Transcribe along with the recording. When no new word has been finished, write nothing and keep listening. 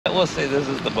I will say this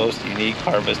is the most unique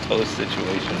harvest host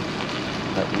situation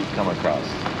that we've come across.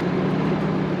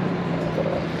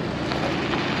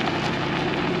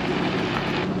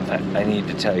 I need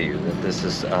to tell you that this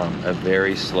is a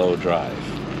very slow drive.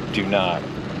 Do not,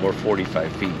 we're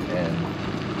 45 feet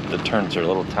and the turns are a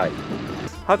little tight.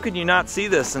 How could you not see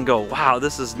this and go, wow,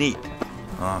 this is neat?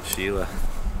 Oh, Sheila.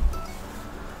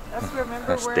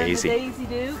 That's Daisy. The Daisy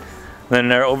Dukes. Then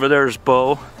over there's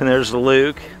Bo, and there's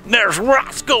Luke, and there's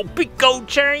Roscoe Pico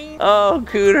Chain. Oh,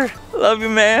 Cooter, love you,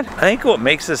 man. I think what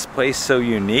makes this place so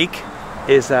unique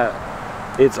is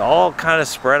that it's all kind of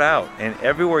spread out, and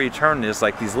everywhere you turn there's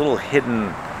like these little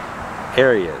hidden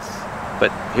areas.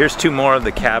 But here's two more of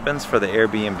the cabins for the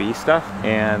Airbnb stuff,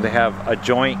 and they have a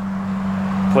joint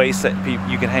place that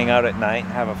you can hang out at night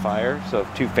and have a fire. So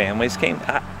if two families came,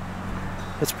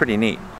 it's pretty neat.